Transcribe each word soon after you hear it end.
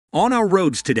On our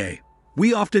roads today,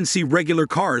 we often see regular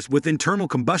cars with internal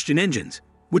combustion engines,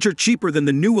 which are cheaper than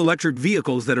the new electric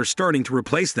vehicles that are starting to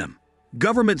replace them.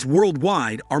 Governments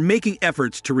worldwide are making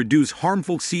efforts to reduce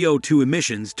harmful CO2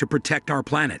 emissions to protect our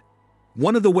planet.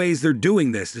 One of the ways they're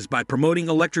doing this is by promoting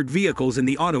electric vehicles in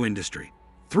the auto industry.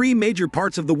 Three major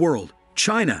parts of the world,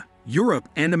 China, Europe,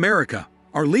 and America,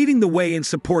 are leading the way in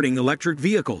supporting electric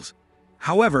vehicles.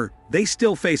 However, they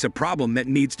still face a problem that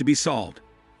needs to be solved.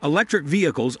 Electric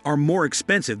vehicles are more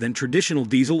expensive than traditional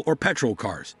diesel or petrol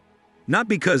cars. Not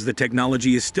because the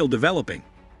technology is still developing,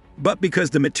 but because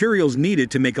the materials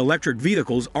needed to make electric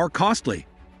vehicles are costly.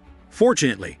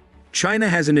 Fortunately, China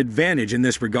has an advantage in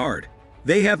this regard.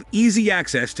 They have easy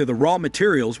access to the raw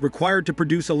materials required to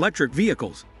produce electric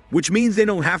vehicles, which means they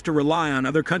don't have to rely on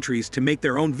other countries to make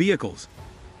their own vehicles.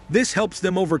 This helps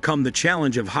them overcome the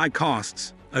challenge of high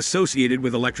costs associated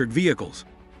with electric vehicles.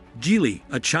 Geely,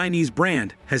 a Chinese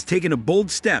brand, has taken a bold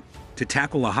step to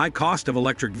tackle a high cost of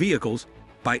electric vehicles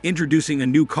by introducing a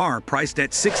new car priced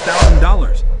at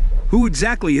 $6,000. Who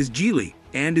exactly is Geely,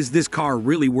 and is this car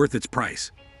really worth its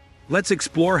price? Let's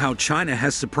explore how China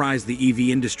has surprised the EV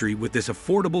industry with this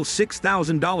affordable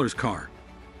 $6,000 car.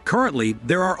 Currently,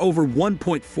 there are over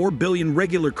 1.4 billion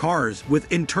regular cars with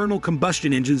internal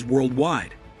combustion engines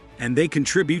worldwide, and they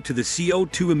contribute to the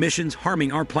CO2 emissions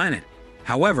harming our planet.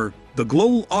 However, the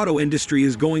global auto industry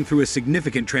is going through a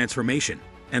significant transformation,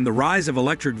 and the rise of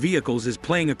electric vehicles is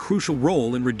playing a crucial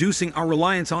role in reducing our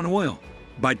reliance on oil.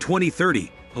 By 2030,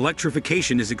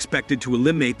 electrification is expected to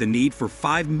eliminate the need for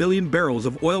 5 million barrels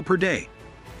of oil per day.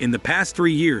 In the past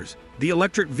 3 years, the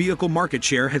electric vehicle market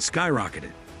share has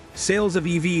skyrocketed. Sales of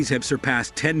EVs have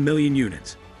surpassed 10 million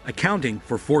units, accounting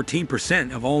for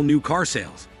 14% of all new car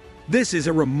sales. This is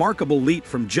a remarkable leap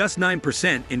from just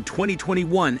 9% in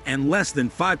 2021 and less than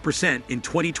 5% in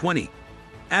 2020.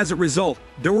 As a result,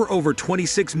 there were over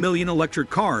 26 million electric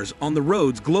cars on the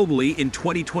roads globally in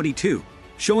 2022,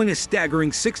 showing a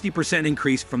staggering 60%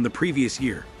 increase from the previous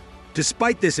year.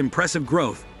 Despite this impressive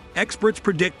growth, experts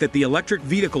predict that the electric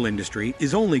vehicle industry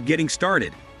is only getting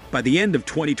started. By the end of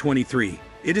 2023,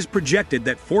 it is projected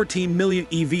that 14 million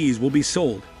EVs will be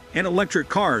sold, and electric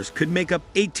cars could make up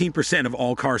 18% of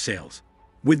all car sales.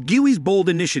 With Geely's bold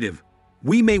initiative,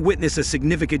 we may witness a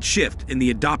significant shift in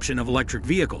the adoption of electric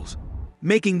vehicles,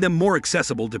 making them more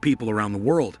accessible to people around the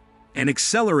world, and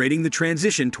accelerating the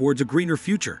transition towards a greener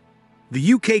future.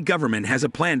 The UK government has a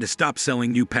plan to stop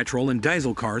selling new petrol and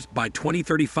diesel cars by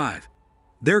 2035.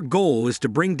 Their goal is to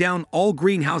bring down all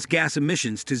greenhouse gas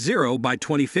emissions to zero by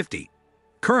 2050.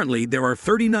 Currently, there are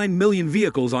 39 million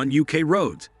vehicles on UK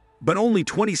roads, but only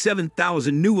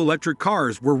 27,000 new electric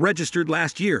cars were registered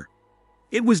last year.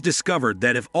 It was discovered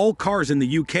that if all cars in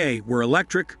the UK were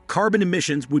electric, carbon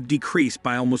emissions would decrease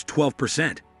by almost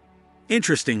 12%.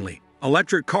 Interestingly,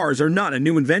 electric cars are not a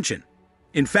new invention.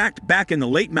 In fact, back in the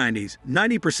late 90s,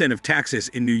 90% of taxis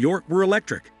in New York were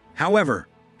electric. However,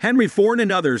 Henry Ford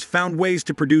and others found ways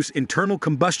to produce internal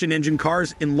combustion engine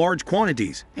cars in large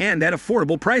quantities and at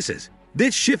affordable prices.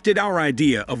 This shifted our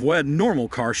idea of what a normal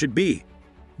car should be.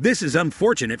 This is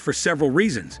unfortunate for several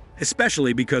reasons,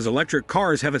 especially because electric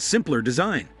cars have a simpler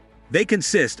design. They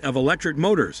consist of electric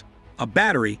motors, a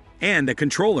battery, and a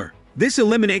controller. This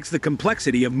eliminates the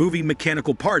complexity of moving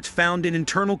mechanical parts found in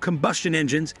internal combustion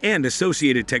engines and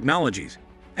associated technologies,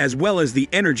 as well as the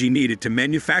energy needed to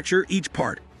manufacture each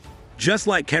part. Just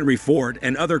like Henry Ford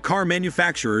and other car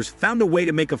manufacturers found a way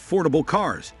to make affordable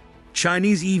cars,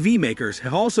 Chinese EV makers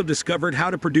have also discovered how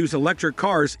to produce electric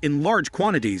cars in large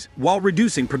quantities while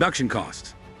reducing production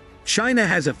costs. China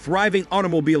has a thriving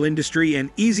automobile industry and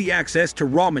easy access to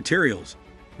raw materials,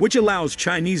 which allows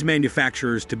Chinese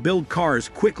manufacturers to build cars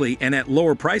quickly and at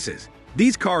lower prices.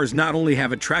 These cars not only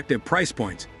have attractive price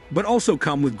points, but also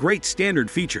come with great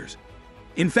standard features.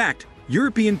 In fact,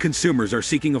 European consumers are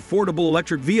seeking affordable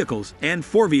electric vehicles, and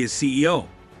Forvia's CEO,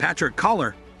 Patrick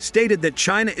Collar, stated that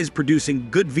China is producing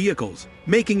good vehicles,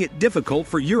 making it difficult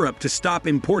for Europe to stop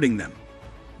importing them.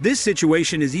 This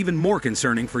situation is even more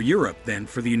concerning for Europe than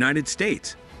for the United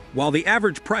States. While the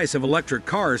average price of electric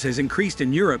cars has increased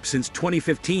in Europe since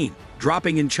 2015,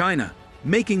 dropping in China,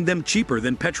 making them cheaper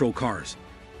than petrol cars.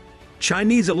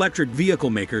 Chinese electric vehicle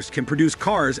makers can produce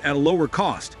cars at a lower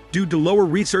cost due to lower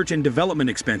research and development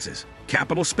expenses,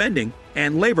 capital spending,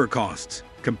 and labor costs,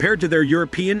 compared to their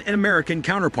European and American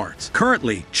counterparts.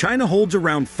 Currently, China holds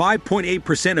around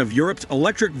 5.8% of Europe's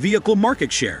electric vehicle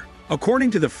market share,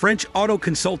 according to the French auto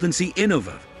consultancy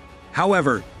Innova.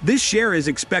 However, this share is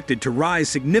expected to rise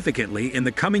significantly in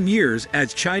the coming years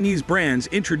as Chinese brands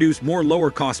introduce more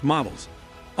lower-cost models.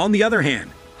 On the other hand,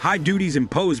 High duties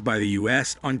imposed by the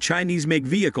US on Chinese-made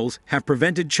vehicles have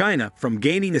prevented China from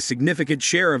gaining a significant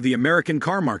share of the American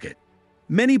car market.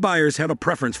 Many buyers have a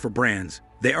preference for brands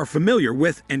they are familiar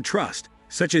with and trust,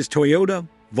 such as Toyota,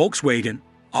 Volkswagen,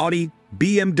 Audi,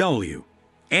 BMW,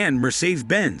 and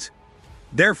Mercedes-Benz.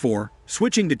 Therefore,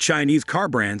 switching to Chinese car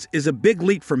brands is a big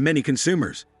leap for many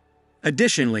consumers.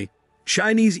 Additionally,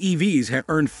 Chinese EVs have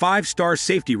earned 5-star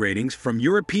safety ratings from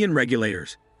European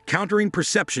regulators, countering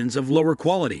perceptions of lower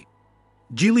quality.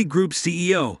 Geely Group's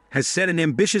CEO has set an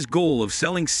ambitious goal of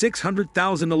selling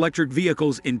 600,000 electric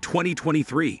vehicles in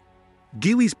 2023.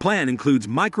 Geely's plan includes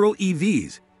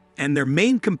micro-EVs, and their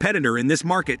main competitor in this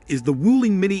market is the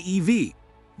Wuling Mini EV,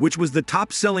 which was the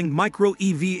top-selling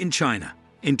micro-EV in China.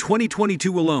 In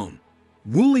 2022 alone,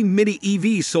 Wuling Mini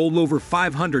EV sold over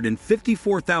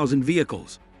 554,000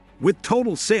 vehicles, with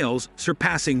total sales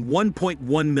surpassing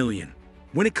 1.1 million.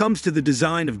 When it comes to the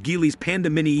design of Geely's Panda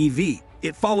Mini EV,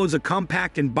 it follows a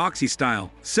compact and boxy style,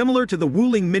 similar to the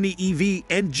Wuling Mini EV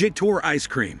and Jigtour ice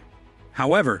cream.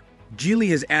 However, Geely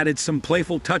has added some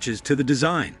playful touches to the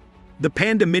design. The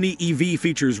Panda Mini EV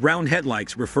features round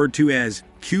headlights referred to as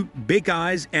cute big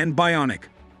eyes and bionic,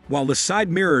 while the side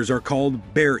mirrors are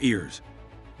called bear ears.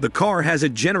 The car has a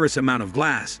generous amount of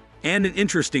glass and an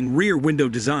interesting rear window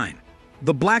design.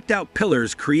 The blacked-out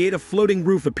pillars create a floating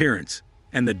roof appearance,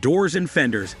 and the doors and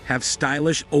fenders have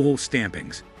stylish oval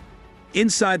stampings.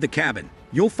 Inside the cabin,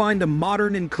 you'll find a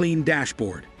modern and clean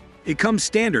dashboard. It comes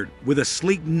standard with a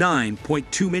sleek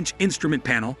 9.2-inch instrument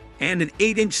panel and an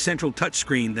 8-inch central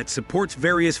touchscreen that supports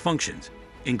various functions,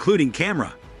 including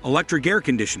camera, electric air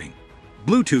conditioning,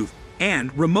 Bluetooth,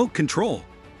 and remote control.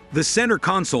 The center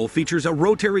console features a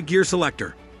rotary gear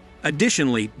selector.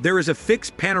 Additionally, there is a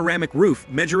fixed panoramic roof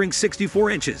measuring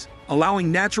 64 inches,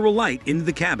 allowing natural light into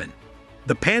the cabin.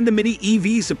 The Panda Mini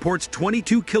EV supports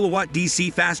 22 kilowatt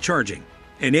DC fast charging,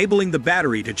 enabling the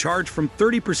battery to charge from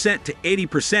 30% to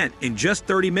 80% in just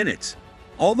 30 minutes.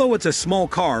 Although it's a small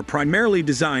car primarily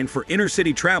designed for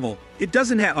inner-city travel, it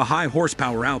doesn't have a high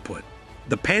horsepower output.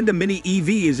 The Panda Mini EV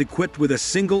is equipped with a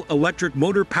single electric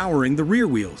motor powering the rear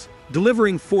wheels,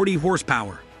 delivering 40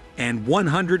 horsepower and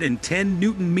 110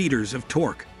 Newton-meters of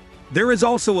torque. There is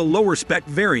also a lower-spec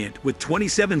variant with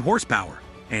 27 horsepower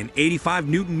and 85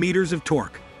 Newton-meters of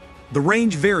torque. The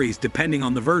range varies depending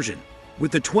on the version,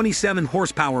 with the 27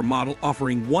 horsepower model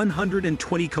offering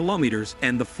 120 kilometers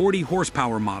and the 40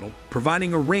 horsepower model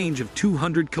providing a range of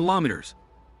 200 kilometers.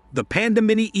 The Panda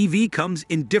Mini EV comes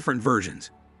in different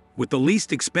versions, with the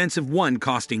least expensive one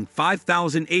costing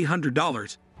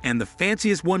 $5,800 and the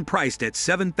fanciest one priced at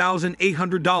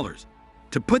 $7,800.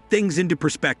 To put things into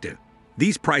perspective,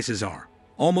 these prices are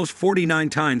almost 49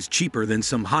 times cheaper than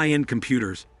some high-end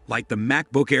computers like the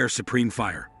MacBook Air Supreme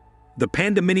Fire. The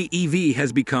Panda Mini EV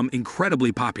has become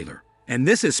incredibly popular, and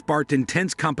this has sparked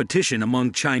intense competition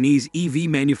among Chinese EV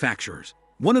manufacturers.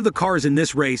 One of the cars in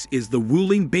this race is the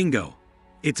Wuling Bingo.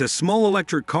 It's a small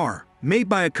electric car made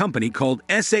by a company called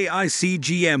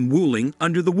SAIC-GM Wuling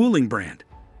under the Wuling brand.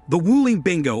 The Wuling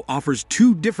Bingo offers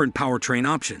two different powertrain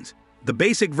options. The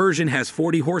basic version has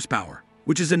 40 horsepower,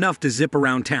 which is enough to zip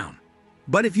around town.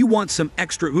 But if you want some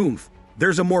extra oomph,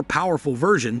 there's a more powerful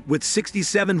version with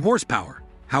 67 horsepower.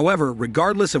 However,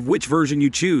 regardless of which version you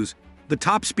choose, the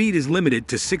top speed is limited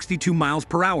to 62 miles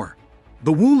per hour.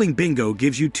 The Wuling Bingo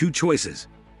gives you two choices.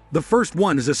 The first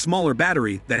one is a smaller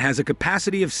battery that has a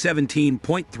capacity of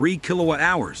 17.3 kilowatt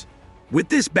hours. With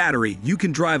this battery, you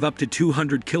can drive up to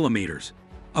 200 kilometers,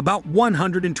 about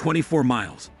 124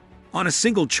 miles, on a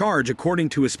single charge according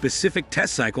to a specific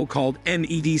test cycle called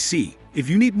NEDC. If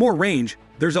you need more range,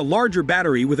 there's a larger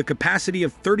battery with a capacity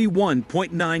of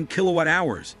 31.9 kilowatt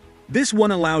hours. This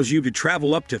one allows you to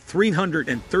travel up to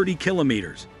 330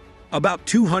 kilometers, about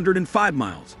 205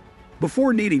 miles,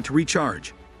 before needing to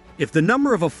recharge. If the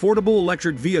number of affordable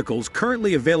electric vehicles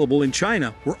currently available in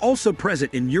China were also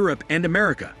present in Europe and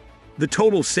America, the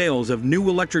total sales of new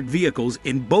electric vehicles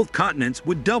in both continents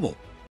would double.